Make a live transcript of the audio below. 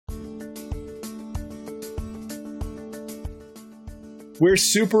We're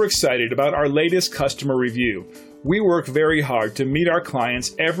super excited about our latest customer review. We work very hard to meet our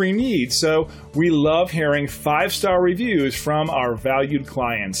clients' every need, so we love hearing 5-star reviews from our valued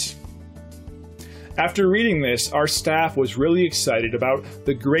clients. After reading this, our staff was really excited about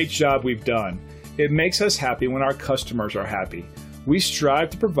the great job we've done. It makes us happy when our customers are happy. We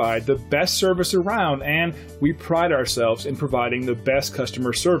strive to provide the best service around, and we pride ourselves in providing the best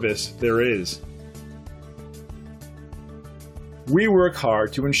customer service there is. We work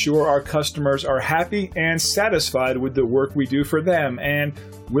hard to ensure our customers are happy and satisfied with the work we do for them, and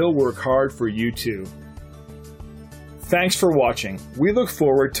we'll work hard for you too. Thanks for watching. We look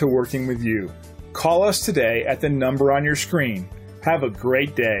forward to working with you. Call us today at the number on your screen. Have a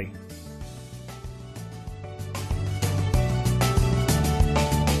great day.